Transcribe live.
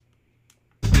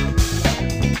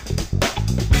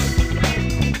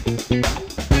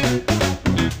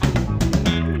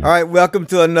All right, welcome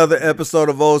to another episode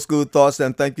of Old School Thoughts,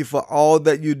 and thank you for all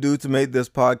that you do to make this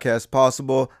podcast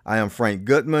possible. I am Frank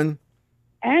Goodman.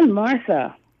 And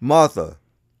Martha. Martha.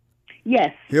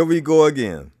 Yes. Here we go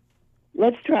again.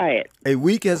 Let's try it. A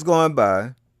week has gone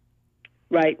by.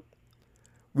 Right.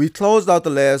 We closed out the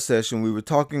last session. We were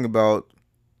talking about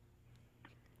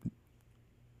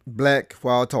Black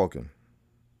While Talking.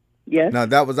 Yes. Now,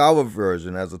 that was our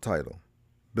version as a title,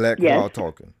 Black Yes. While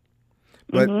Talking.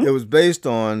 But it was based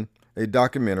on a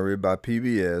documentary by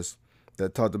PBS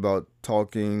that talked about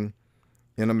talking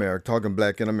in America, talking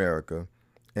black in America,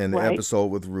 and the episode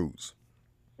with Roots.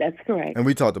 That's correct. And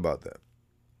we talked about that.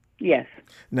 Yes.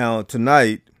 Now,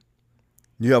 tonight,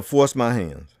 you have forced my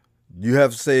hand. You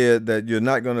have said that you're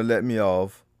not going to let me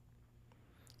off,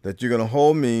 that you're going to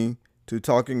hold me to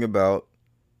talking about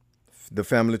the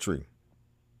family tree.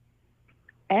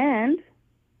 And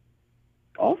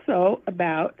also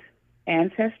about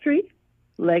ancestry,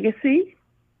 legacy,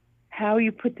 how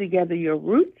you put together your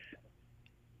roots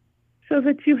so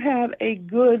that you have a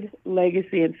good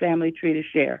legacy and family tree to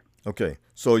share. Okay,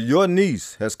 so your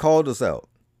niece has called us out.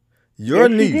 Your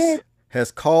niece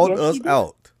has called us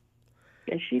out.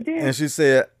 Yes, she did. And she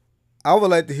said, I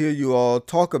would like to hear you all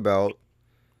talk about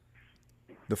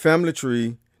the family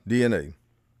tree DNA.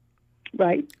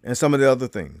 Right. And some of the other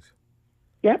things.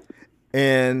 Yep.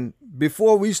 And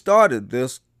before we started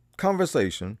this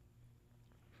conversation,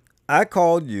 I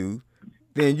called you,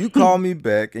 then you called me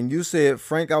back, and you said,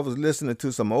 Frank, I was listening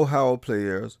to some Ohio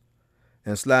players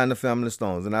and Sly and the Family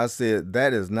Stones, and I said,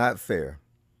 that is not fair.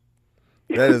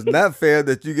 That is not fair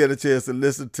that you get a chance to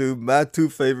listen to my two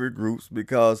favorite groups,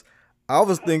 because I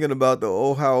was thinking about the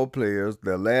Ohio players,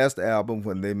 their last album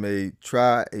when they made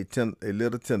Try a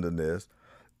Little Tenderness,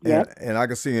 and I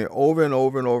could sing it over and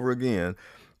over and over again.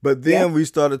 But then we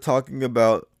started talking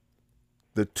about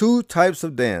the two types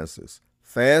of dances,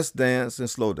 fast dance and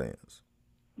slow dance.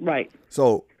 Right.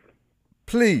 So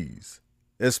please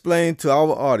explain to our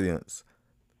audience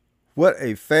what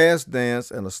a fast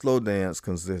dance and a slow dance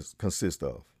consist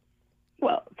of.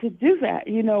 Well, to do that,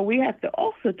 we have to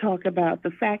also talk about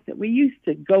the fact that we used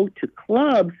to go to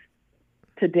clubs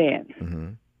to dance.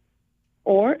 Mm-hmm.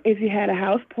 Or if you had a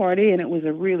house party and it was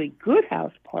a really good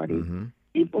house party,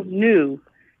 people knew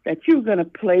that you were going to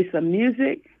play some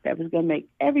music that was going to make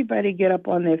everybody get up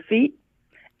on their feet,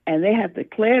 and they have to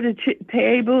clear the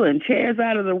table and chairs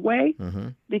out of the way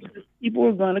because people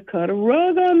were going to cut a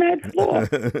rug on that floor.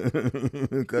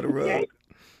 Cut a rug. Okay?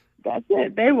 That's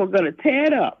it. They were going to tear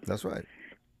it up. That's right.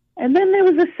 And then there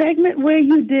was a segment where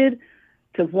you did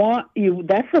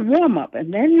that's a warm-up,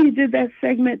 and then you did that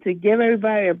segment to give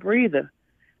everybody a breather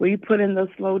where you put in those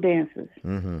slow dances.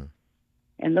 Mm-hmm.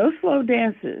 And those slow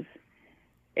dances,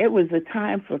 it was a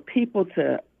time for people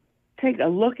to take a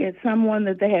look at someone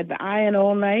that they had to iron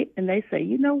all night, and they say,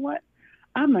 you know what?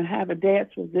 I'm going to have a dance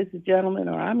with this gentleman,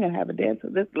 or I'm going to have a dance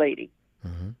with this lady.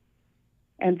 Mm-hmm.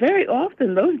 And very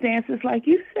often those dances, like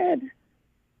you said,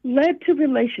 led to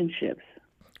relationships.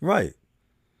 Right.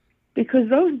 Because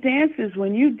those dances,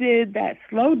 when you did that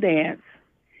slow dance,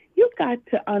 you got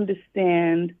to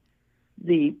understand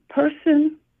the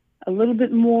person a little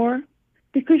bit more,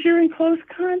 because you're in close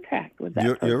contact with that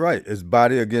person. You're right. It's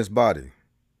body against body.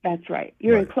 That's right.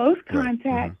 You're in close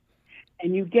contact,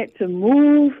 and you get to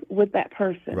move with that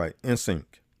person. Right. In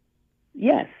sync.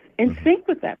 Yes. In sync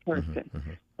with that person.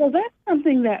 Mm-hmm. So that's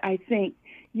something that I think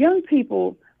young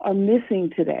people are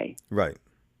missing today. Right.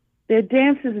 Their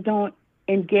dances don't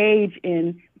engage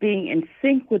in being in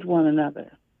sync with one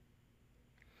another.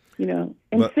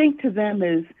 Sync to them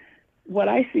is what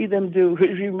I see them do.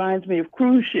 It reminds me of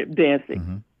cruise ship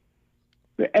dancing,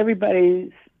 where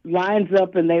everybody lines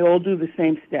up and they all do the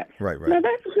same steps. Right. Now,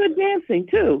 that's good dancing,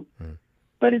 too.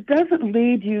 But it doesn't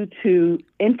lead you to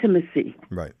intimacy.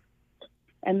 Right.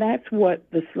 And that's what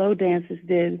the slow dances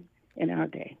did in our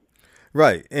day.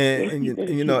 Right. And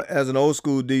as an old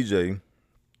school DJ,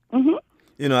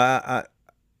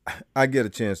 I get a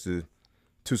chance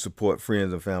to support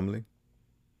friends and family.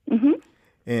 Mm-hmm.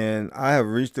 And I have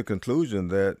reached the conclusion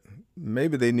that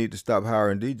maybe they need to stop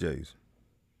hiring DJs.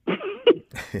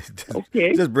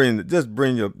 Just bring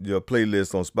your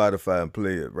playlist on Spotify and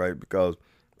play it, right? Because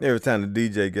every time the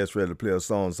DJ gets ready to play a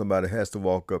song, somebody has to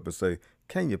walk up and say,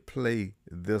 can you play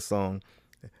this song?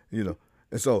 And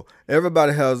so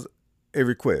everybody has a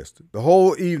request. The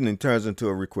whole evening turns into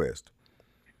a request.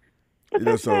 But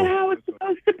that's not how it's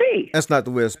supposed to be. That's not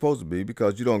the way it's supposed to be,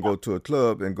 because you don't go to a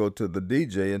club and go to the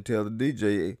DJ and tell the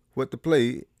DJ what to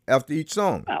play after each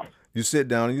song. Oh. You sit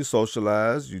down and you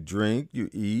socialize, you drink, you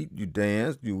eat, you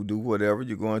dance, you do whatever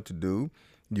you're going to do.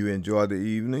 You enjoy the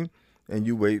evening, and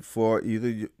you wait for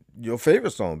either your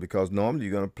favorite song, because normally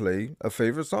you're going to play a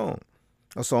favorite song,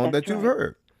 a song That's that you've right.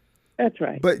 heard. That's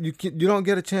right. But you don't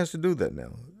get a chance to do that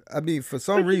now. I mean, for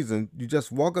some But reason, you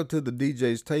just walk up to the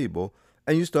DJ's table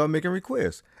and you start making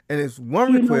requests. And it's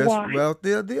one you know request why? right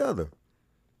after the other.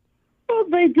 Well,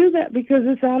 they do that because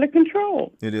it's out of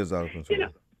control. It is out of You control.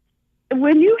 know,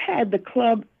 when you had the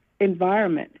club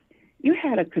environment, you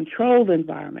had a controlled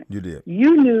environment. You did.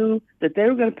 You knew that they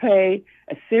were going to play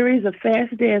a series of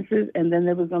fast dances and then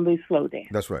there was going to be slow dance.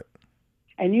 That's right.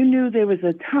 And you knew there was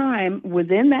a time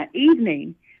within that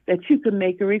evening that you could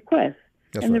make a request.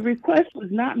 That's and right. the request was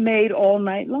not made all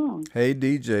night long. Hey,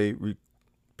 DJ,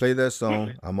 play that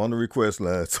song. I'm on the request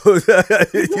line. So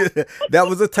that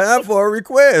was a time for a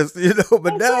request, but That's now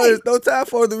right. there's no time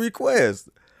for the request.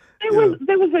 There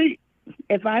was a,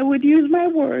 if I would use my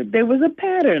word, there was a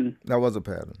pattern. That was a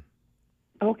pattern.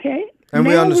 Okay? And now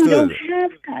we understood we don't it.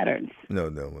 have patterns. No,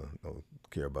 don't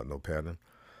care about no pattern.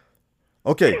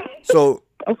 Okay, so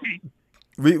Okay.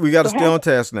 we got to stay on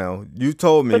task now. You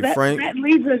told me, But that, Frank. that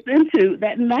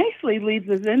nicely leads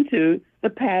us into the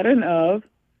pattern of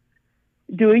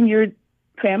doing your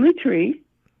family tree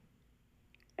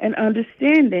and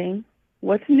understanding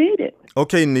what's needed.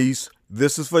 Okay, niece,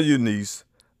 this is for you, niece.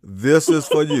 This is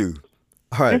for you.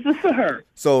 All right. This is for her.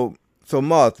 So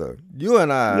Martha, you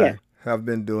and I Yes. have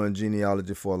been doing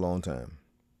genealogy for a long time.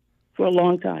 For a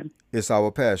long time. It's our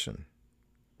passion.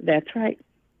 That's right.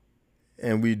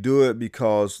 And we do it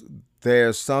because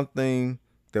there's something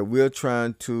that we're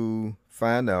trying to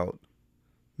find out,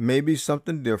 maybe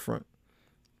something different,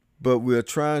 but we're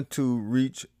trying to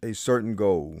reach a certain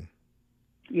goal.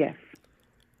 Yes.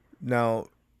 Now,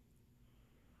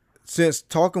 since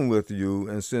talking with you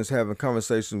and since having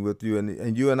conversations with you,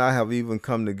 and you and I have even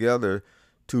come together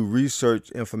to research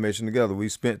information together. We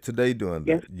spent today doing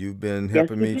that. Yes. You've been Yes,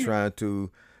 helping we me did. trying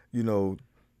to,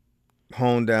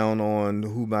 hone down on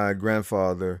who my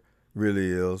grandfather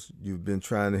really is. You've been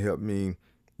trying to help me,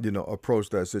 approach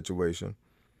that situation.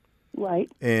 Right.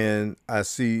 And I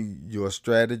see your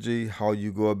strategy, how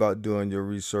you go about doing your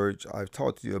research. I've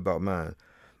talked to you about mine.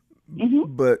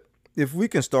 Mm-hmm. But if we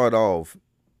can start off,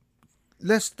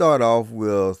 let's start off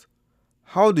with,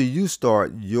 how do you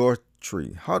start your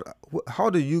tree? How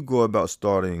do you go about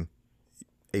starting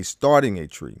a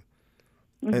tree?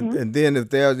 Mm-hmm. And then if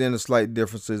there's any slight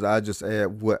differences, I just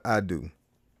add what I do.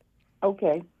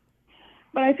 Okay.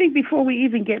 But I think before we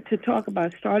even get to talk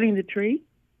about starting the tree,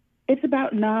 it's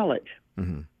about knowledge.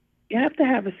 Mm-hmm. You have to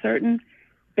have a certain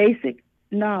basic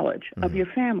knowledge of your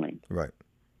family. Right.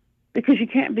 Because you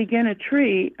can't begin a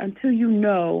tree until you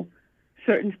know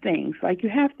certain things. Like you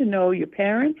have to know your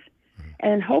parents,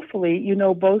 and hopefully you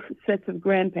know both sets of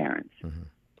grandparents. Mm-hmm.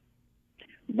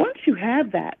 Once you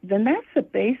have that, then that's the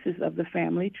basis of the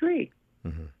family tree.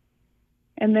 Mm-hmm.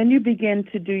 And then you begin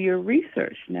to do your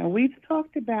research. Now, we've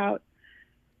talked about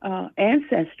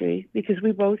ancestry because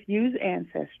we both use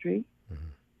Ancestry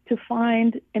to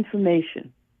find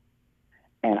information.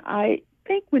 And I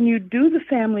think when you do the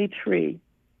family tree,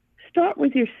 start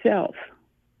with yourself.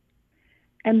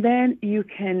 And then you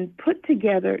can put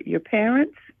together your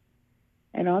parents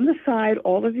and on the side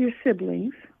all of your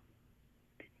siblings.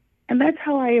 And that's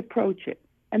how I approach it.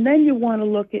 And then you want to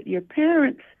look at your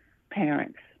parents'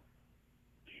 parents.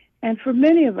 And for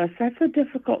many of us, that's a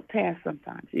difficult task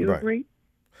sometimes. You Right. agree?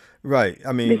 Right.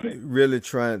 I mean, really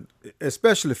trying,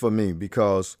 especially for me,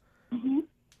 because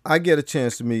I get a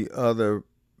chance to meet other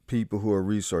people who are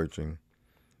researching,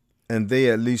 and they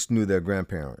at least knew their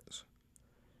grandparents.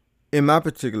 In my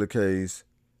particular case,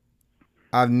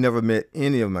 I've never met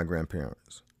any of my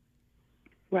grandparents.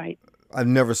 Right, I've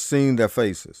never seen their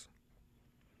faces.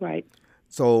 right.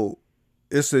 So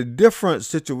it's a different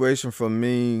situation for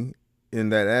me in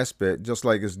that aspect, just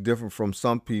like it's different from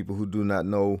some people who do not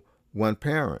know one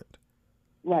parent.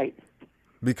 Right.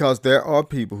 Because there are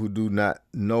people who do not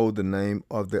know the name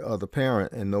of their other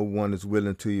parent, and no one is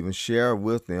willing to even share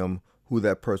with them who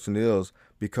that person is,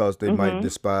 because they might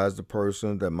despise the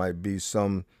person. There might be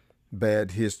some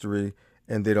bad history,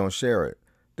 and they don't share it.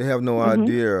 They have no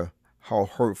idea how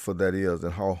hurtful that is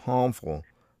and how harmful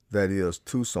that is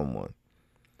to someone.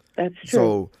 That's true.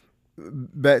 So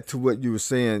back to what you were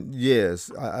saying,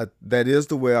 yes, that is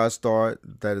the way I start.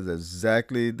 That is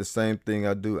exactly the same thing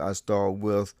I do. I start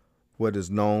with what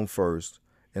is known first,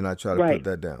 and I try to put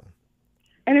that down.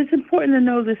 And it's important to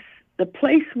know the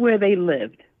place where they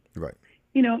lived. Right.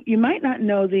 You know, you might not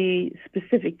know the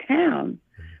specific town,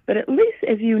 but at least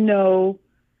if you know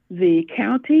the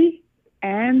county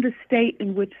and the state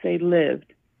in which they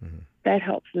lived, that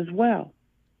helps as well.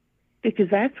 Because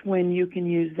that's when you can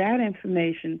use that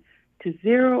information to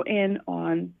zero in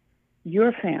on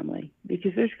your family,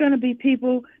 because there's going to be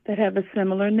people that have a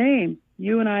similar name.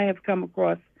 You and I have come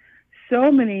across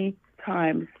so many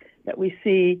times that we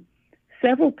see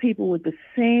several people with the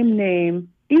same name,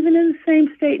 even in the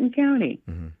same state and county.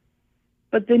 Mm-hmm.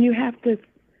 But then you have to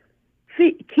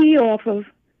key off of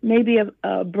maybe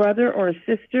a brother or a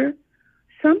sister,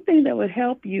 something that would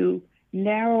help you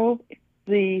narrow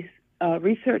the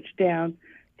research down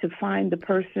to find the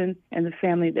person and the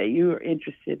family that you are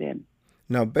interested in.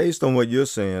 Now, based on what you're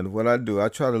saying, what I do, I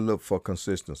try to look for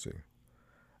consistency.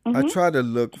 I Mm-hmm. try to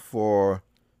look for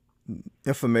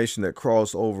information that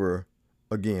cross over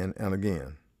again and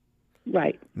again.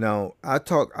 Right. Now, I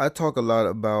talk a lot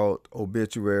about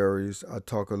obituaries. I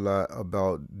talk a lot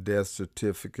about death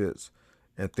certificates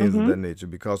and things of Mm-hmm. that nature,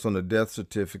 because on the death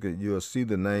certificate you'll see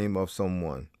the name of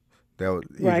someone, that was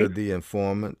either Right. the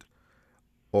informant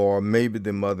or maybe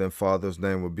the mother and father's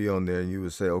name would be on there, and you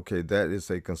would say, okay, that is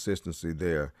a consistency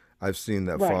there. I've seen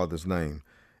that Right. father's name.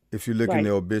 If you look in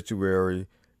the Right. obituary,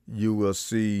 you will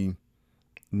see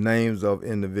names of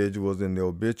individuals in the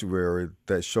obituary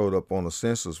that showed up on a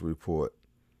census report.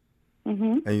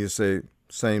 Mm-hmm. And you say,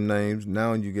 same names.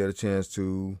 Now you get a chance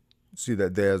to see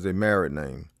that there's a married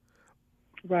name.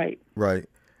 Right. Right.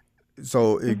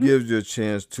 So it Mm-hmm. gives you a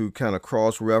chance to kind of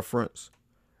cross-reference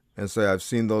and say, I've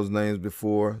seen those names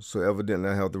before, so evidently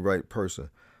I have the right person.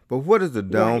 But what is the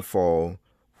Right. downfall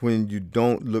when you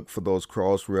don't look for those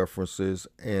cross-references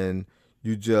and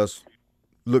you just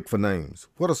look for names?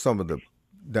 What are some of the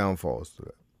downfalls to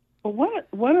that? Well,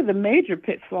 one of the major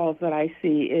pitfalls that I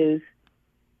see is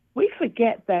we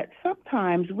forget that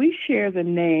sometimes we share the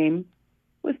name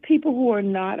with people who are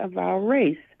not of our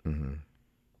race. Mm-hmm.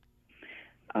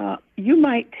 You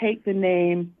might take the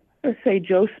name, let's say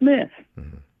Joe Smith.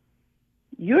 Mm-hmm.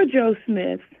 Your Joe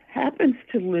Smith happens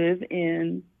to live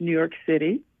in New York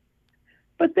City,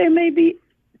 but there may be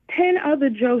 10 other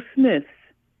Joe Smiths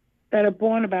that are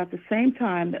born about the same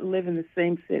time that live in the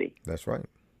same city. That's right.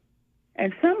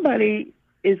 And somebody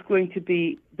is going to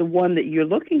be the one that you're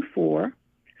looking for.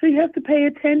 So you have to pay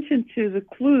attention to the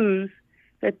clues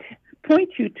that point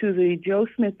you to the Joe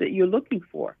Smith that you're looking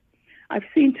for. I've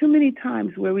seen too many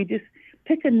times where we just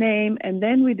pick a name and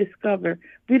then we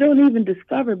don't even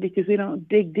discover because we don't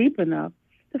dig deep enough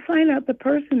to find out the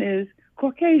person is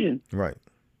Caucasian. Right.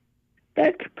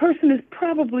 That person is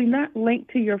probably not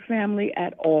linked to your family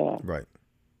at all. Right.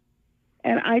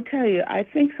 And I tell you, I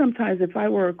think sometimes if I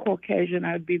were a Caucasian,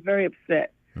 I'd be very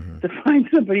upset Mm-hmm. to find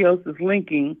somebody else is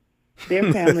linking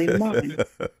their family to mine.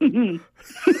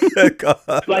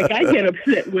 Like I get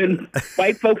upset when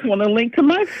white folks want to link to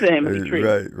my family tree.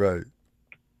 Right, right.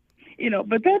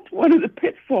 But that's one of the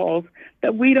pitfalls,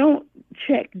 that we don't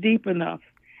check deep enough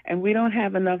and we don't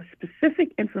have enough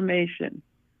specific information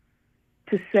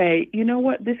to say, you know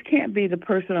what, this can't be the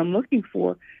person I'm looking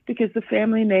for because the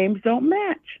family names don't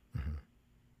match. Mm-hmm.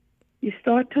 You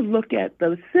start to look at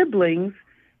those siblings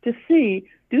to see,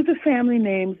 do the family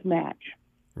names match?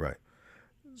 Right.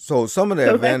 So some of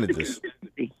the advantages,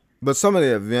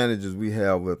 we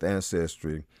have with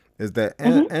Ancestry is that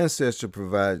Mm-hmm. Ancestry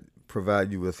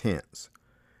provide you with hints.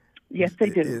 Yes, they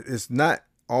do. It's not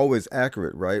always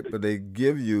accurate, right? But they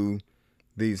give you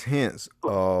these hints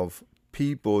of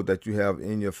people that you have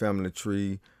in your family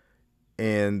tree,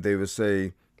 and they would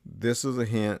say, this is a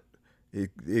hint.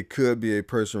 It could be a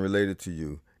person related to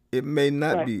you. It may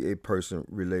not Right. be a person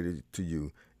related to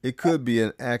you. It could be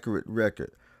an accurate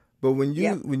record. But when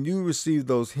you receive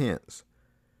those hints,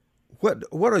 what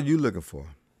are you looking for?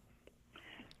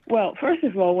 Well, first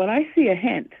of all, when I see a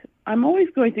hint, I'm always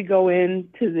going to go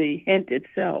into the hint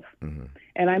itself, Mm-hmm.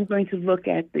 and I'm going to look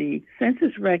at the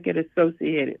census record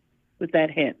associated with that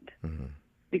hint, Mm-hmm.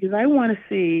 because I want to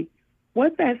see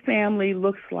what that family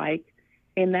looks like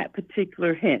in that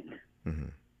particular hint. Mm-hmm.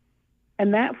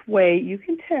 And that way you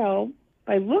can tell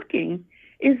by looking,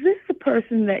 is this the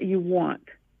person that you want?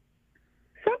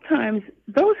 Sometimes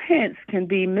those hints can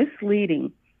be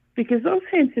misleading, because those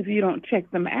hints, if you don't check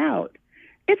them out,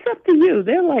 it's up to you.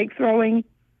 They're like throwing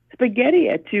spaghetti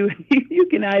at you. You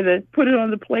can either put it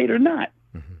on the plate or not,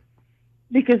 Mm-hmm.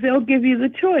 because they'll give you the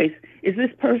choice. Is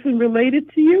this person related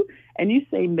to you? And you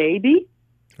say maybe,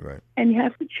 Right. and you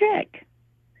have to check.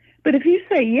 But if you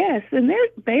say yes, then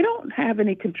they don't have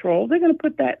any control. They're going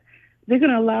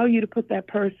to allow you to put that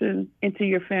person into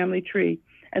your family tree,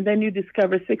 and then you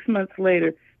discover 6 months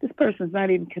later this person's not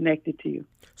even connected to you.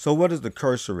 So what does the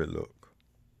cursory look?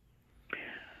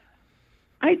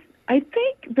 I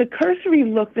think the cursory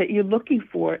look that you're looking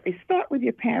for is start with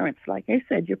your parents. Like I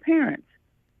said, your parents.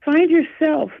 Find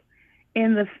yourself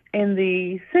in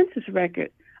the census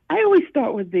record. I always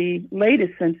start with the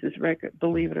latest census record,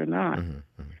 believe it or not.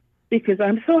 Mm-hmm. because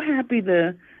I'm so happy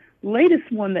the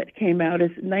latest one that came out is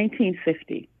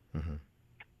 1950. Mm-hmm.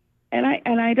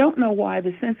 And I don't know why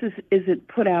the census isn't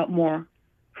put out more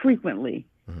frequently.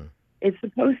 Mm-hmm. It's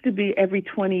supposed to be every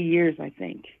 20 years, I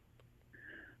think.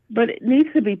 But it needs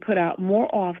to be put out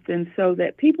more often so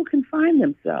that people can find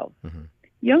themselves. Mm-hmm.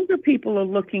 Younger people are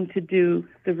looking to do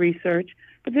the research,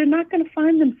 but they're not going to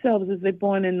find themselves as they're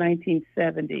born in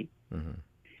 1970. Mm-hmm.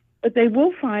 But they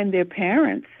will find their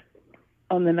parents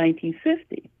on the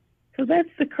 1950. So that's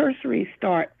the cursory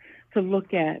start to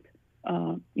look at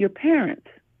your parents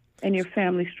and your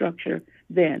family structure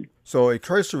then. So a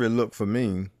cursory look for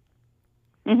me,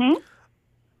 Mm-hmm.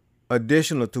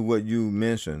 additional to what you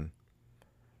mentioned,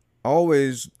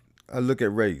 always I look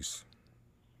at race.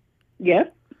 Yes,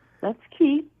 that's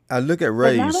key. I look at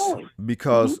But not race always.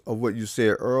 because of what you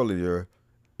said earlier.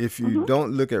 If you Mm-hmm.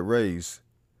 don't look at race,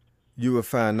 you will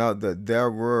find out that there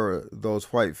were those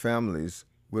white families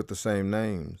with the same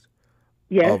names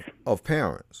Yes. of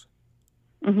parents.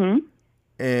 Mm-hmm.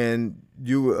 And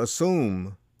you will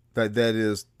assume that that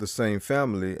is the same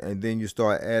family, and then you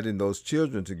start adding those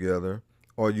children together,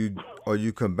 or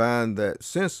you combine that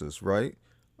census, right,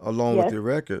 along with Yes. your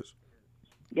records,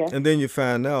 Yes. and then you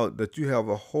find out that you have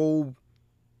a whole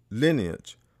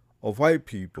lineage of white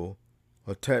people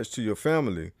attached to your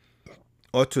family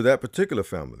or to that particular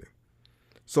family.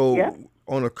 Yes. So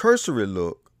on a cursory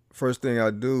look, first thing I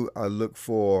do, I look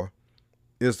for,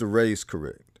 is the race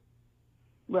correct?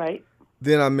 Right.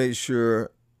 Then I make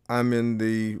sure I'm in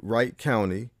the right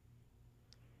county,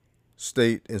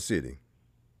 state, and city.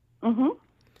 Mm-hmm.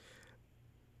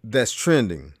 That's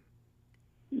trending.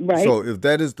 Right. So if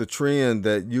that is the trend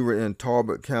that you were in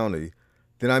Talbot County,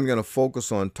 then I'm going to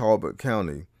focus on Talbot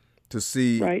County to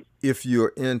see Right. if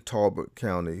you're in Talbot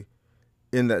County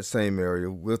in that same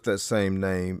area with that same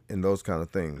name and those kind of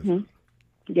things. Mm-hmm.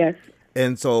 Yes.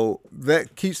 And so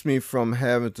that keeps me from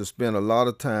having to spend a lot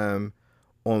of time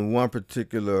on one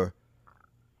particular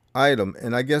item.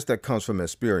 And I guess that comes from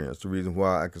experience, the reason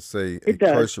why I could say a It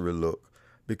does. cursory look,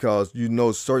 because you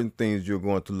know certain things you're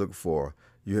going to look for.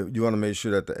 You want to make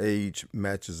sure that the age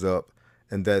matches up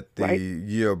and that the Right.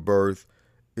 year of birth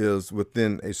is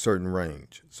within a certain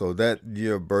range. So that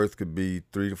year of birth could be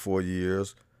 3 to 4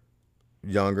 years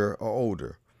younger or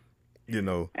older, you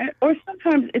know. Or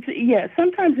sometimes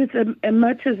sometimes it's as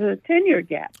much as a 10-year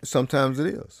gap. Sometimes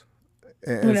it is.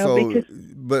 And so, Because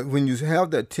but when you have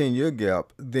that 10-year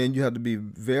gap, then you have to be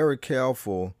very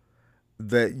careful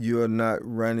that you're not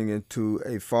running into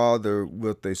a father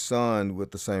with a son with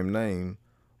the same name,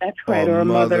 that's or right, a or a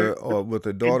mother mother or with a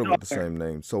and daughter with the daughter. same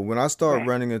name. So when I start Right.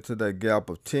 running into that gap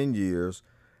of 10 years,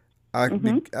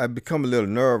 Mm-hmm. I become a little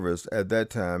nervous at that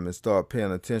time and start paying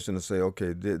attention to say,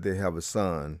 okay, did they have a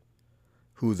son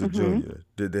who's a Mm-hmm. junior?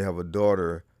 Did they have a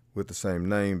daughter with the same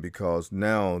name? Because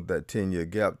now that 10-year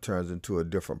gap turns into a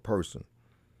different person.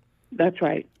 That's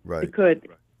right. Right. It could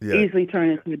Yeah. easily turn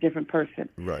into a different person.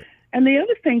 Right. And the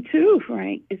other thing, too,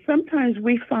 Frank, is sometimes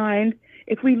we find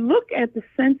if we look at the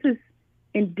census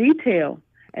in detail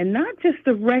and not just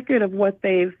the record of what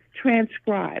they've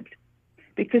transcribed,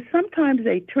 because sometimes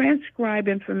they transcribe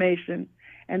information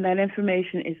and that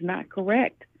information is not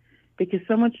correct because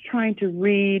someone's trying to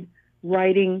read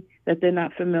writing that they're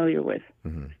not familiar with.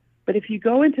 Mm-hmm. But if you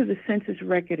go into the census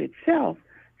record itself,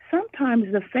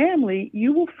 sometimes the family,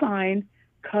 you will find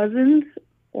cousins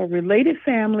or related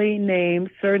family names,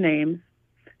 surnames,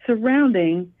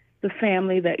 surrounding the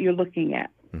family that you're looking at.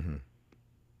 Mm-hmm.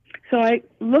 So I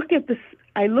look at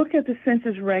the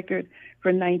census record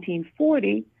for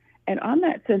 1940, and on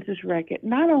that census record,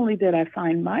 not only did I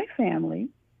find my family,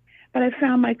 but I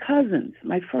found my cousins,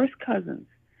 my first cousins,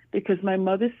 because my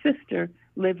mother's sister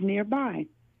lived nearby.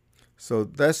 So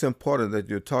that's important that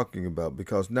you're talking about,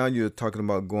 because now you're talking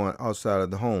about going outside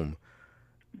of the home.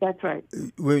 That's right.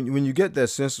 When you get that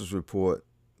census report,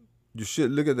 you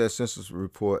should look at that census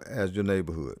report as your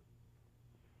neighborhood,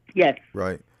 Yes.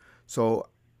 right? So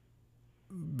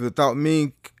without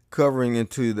me covering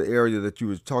into the area that you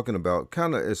were talking about,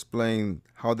 kind of explain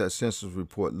how that census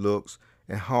report looks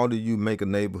and how do you make a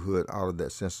neighborhood out of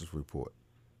that census report?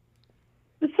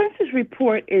 The census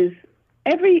report is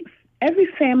every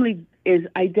family is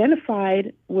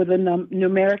identified with a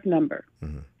numeric number.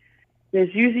 Mm-hmm.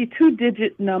 There's usually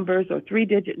 2-digit numbers or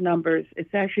 3-digit numbers.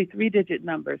 It's actually 3-digit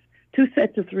numbers, 2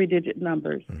 sets of 3-digit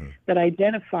numbers Mm-hmm. that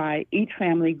identify each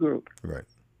family group. Right.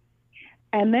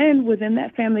 And then within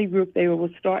that family group, they will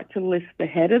start to list the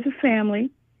head of the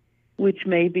family, which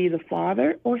may be the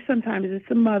father, or sometimes it's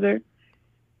the mother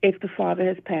if the father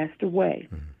has passed away.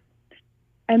 Mm-hmm.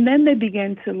 And then they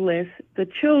begin to list the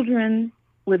children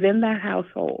within that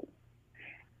household.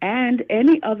 and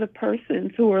any other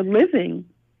persons who are living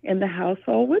in the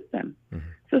household with them. Mm-hmm.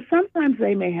 So sometimes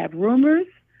they may have roomers,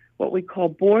 what we call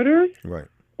boarders, Right.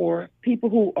 or people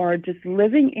who are just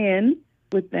living in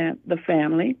with them, the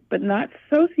family, but not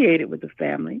associated with the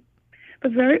family.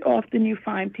 But very often you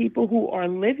find people who are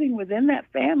living within that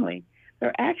family.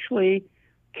 They're actually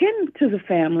kin to the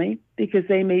family because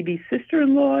they may be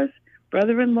sister-in-laws,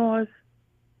 brother-in-laws,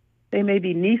 they may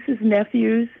be nieces,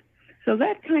 nephews. So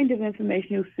that kind of information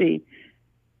you'll see.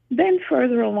 Then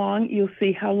further along, you'll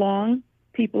see how long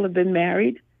people have been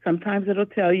married. Sometimes it'll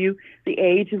tell you the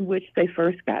age in which they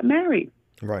first got married.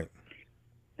 Right.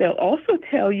 They'll also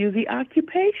tell you the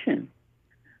occupation.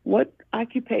 What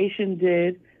occupation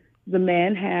did the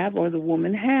man have or the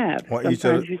woman have? Or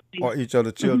Sometimes you see, each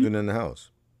other children in the house.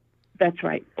 that's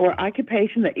right, or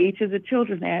occupation that each of the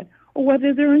children had, or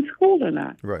whether they're in school or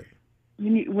not. Right.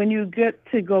 When you get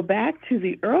to go back to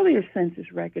the earlier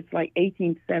census records, like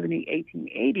 1870,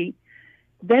 1880,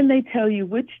 then they tell you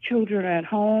which children are at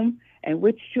home and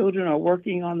which children are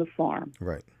working on the farm.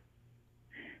 Right.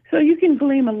 So you can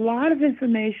glean a lot of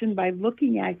information by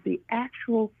looking at the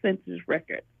actual census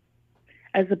record,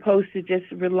 as opposed to just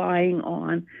relying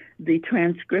on the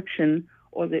transcription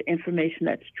or the information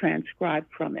that's transcribed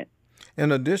from it.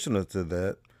 In addition to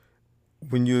that,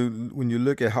 when you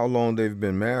look at how long they've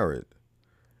been married,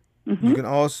 Mm-hmm. you can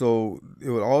also,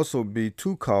 it would also be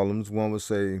two columns. One would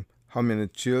say how many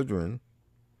children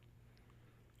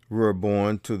were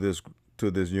born to this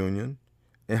union,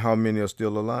 and how many are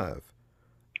still alive.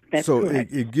 That's So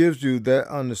correct. it gives you that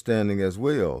understanding as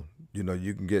well. You know,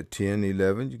 you can get 10,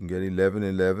 11, you can get 11,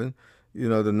 11. You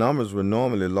know, the numbers were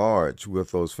normally large with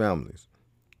those families.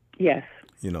 Yes.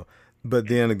 You know, but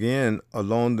then again,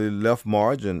 along the left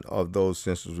margin of those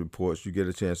census reports, you get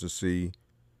a chance to see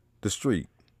the street.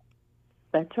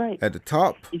 That's right. At the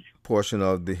top portion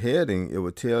of the heading, it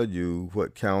would tell you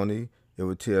what county, it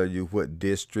would tell you what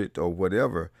district or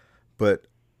whatever. But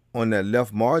on that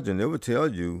left margin, it would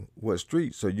tell you what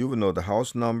street. So you would know the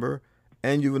house number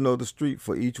and you would know the street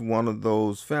for each one of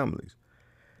those families.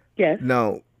 Yes.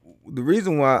 Now, the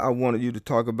reason why I wanted you to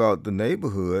talk about the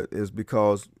neighborhood is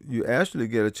because you actually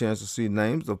get a chance to see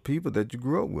names of people that you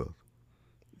grew up with.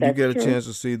 That's you get a true. chance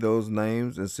to see those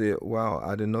names and say, wow,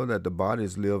 I didn't know that the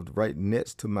bodies lived right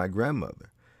next to my grandmother.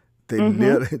 They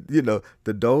lived, you know,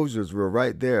 the Dozers were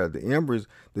right there, the Embers,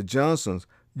 the Johnsons.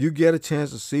 You get a chance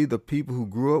to see the people who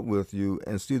grew up with you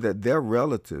and see that their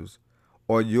relatives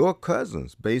or your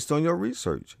cousins, based on your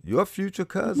research, your future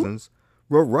cousins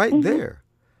were right there.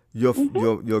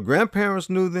 Your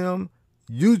grandparents knew them.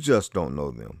 You just don't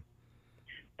know them.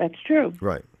 That's true.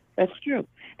 Right. That's true.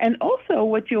 And also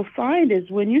what you'll find is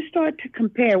when you start to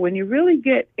compare, when you really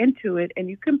get into it and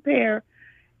you compare,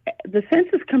 the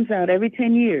census comes out every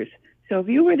 10 years. So if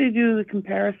you were to do the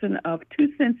comparison of two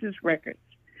census records,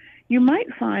 you might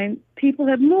find people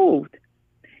have moved.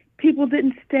 People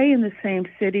didn't stay in the same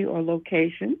city or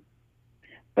location,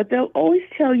 but they'll always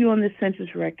tell you on the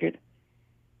census record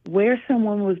where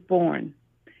someone was born.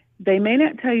 They may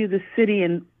not tell you the city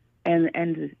and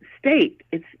the state.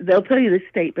 They'll tell you the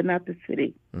state, but not the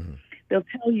city. Mm-hmm. They'll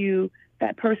tell you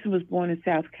that person was born in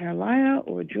South Carolina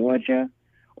or Georgia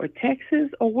or Texas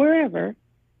or wherever.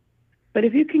 But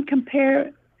if you can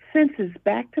compare census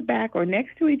back to back or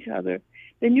next to each other,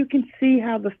 then you can see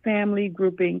how the family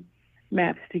grouping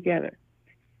maps together.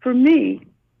 For me,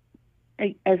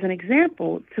 as an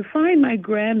example, to find my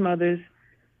grandmother's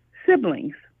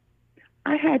siblings,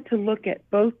 I had to look at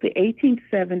both the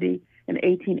 1870 and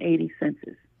 1880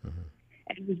 census. Mm-hmm.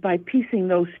 And it was by piecing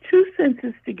those two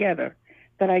censuses together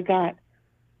that I got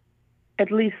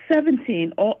at least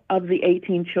 17 of the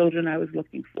 18 children I was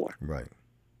looking for. Right.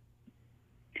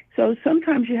 So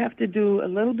sometimes you have to do a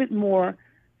little bit more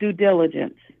due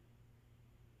diligence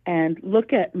and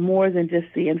look at more than just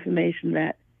the information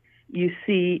that you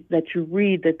see, that you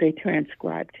read, that they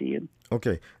transcribe to you.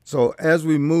 Okay. So as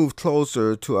we move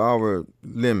closer to our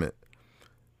limit,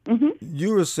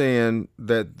 you were saying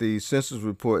that the census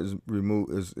report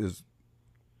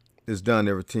is done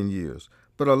every 10 years.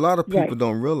 But a lot of people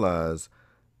don't realize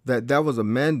that that was a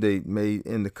mandate made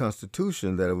in the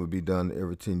Constitution that it would be done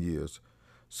every 10 years.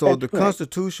 So the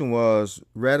Constitution was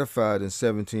ratified in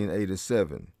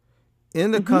 1787.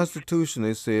 In the Constitution,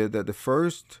 it said that the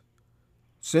first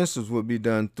census would be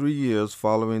done 3 years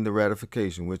following the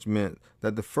ratification, which meant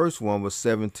that the first one was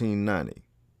 1790.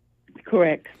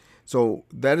 Correct. So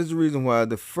that is the reason why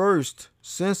the first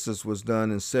census was done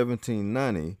in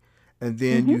 1790, and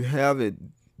then you have it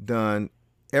done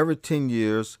every 10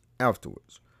 years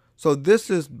afterwards. So this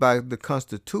is by the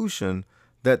Constitution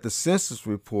that the census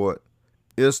report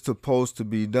is supposed to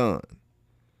be done.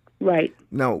 Right.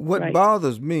 Now, what Right.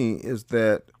 bothers me is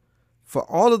that for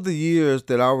all of the years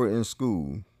that I was in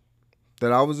school,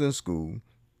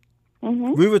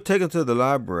 Mhm. we were taken to the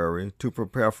library to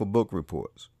prepare for book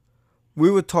reports. We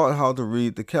were taught how to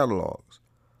read the catalogs,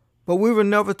 but we were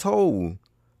never told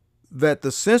that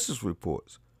the census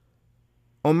reports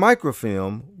on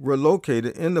microfilm were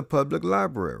located in the public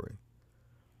library.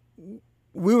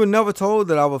 We were never told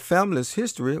that our family's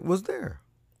history was there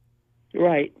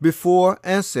Right. before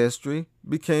Ancestry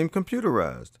became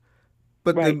computerized.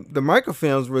 But Right. the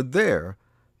microfilms were there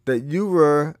that you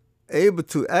were able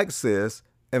to access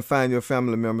and find your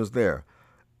family members there.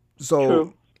 So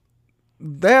True.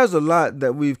 there's a lot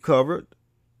that we've covered.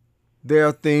 There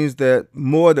are things that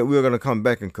more that we're going to come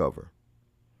back and cover.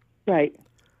 Right.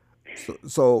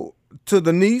 So to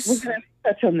the We're niece, going to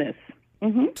touch on this.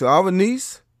 Mhm. to our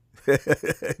niece,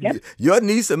 Yep. your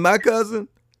niece and my cousin,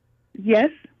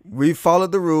 Yes. we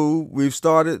followed the rule. We've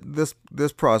started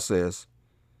this process,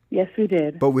 Yes, we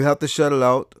did. but we have to shut it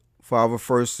out for our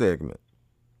first segment.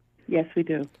 Yes, we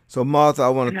do. So Martha, I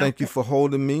want to And thank you for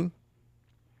holding me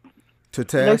to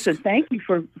task. listen, thank you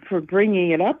for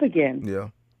bringing it up again. Yeah.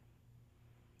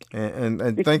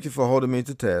 And thank you for holding me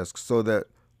to task so that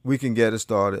we can get it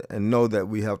started and know that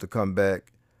we have to come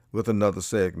back with another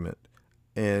segment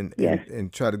and Yes.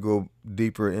 and try to go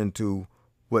deeper into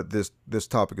what this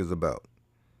topic is about.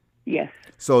 Yes.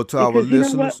 So to our Because you know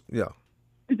what? listeners, yeah.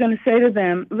 We're going to say to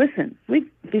them, listen,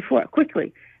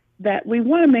 quickly, that we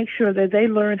want to make sure that they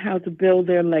learn how to build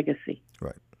their legacy.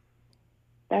 Right.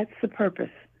 That's the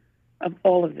purpose of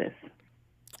all of this.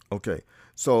 Okay.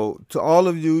 So to all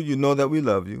of you, you know that we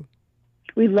love you.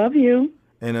 We love you.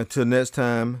 And until next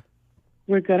time,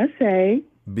 We're going to say,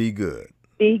 be good.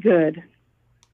 be good.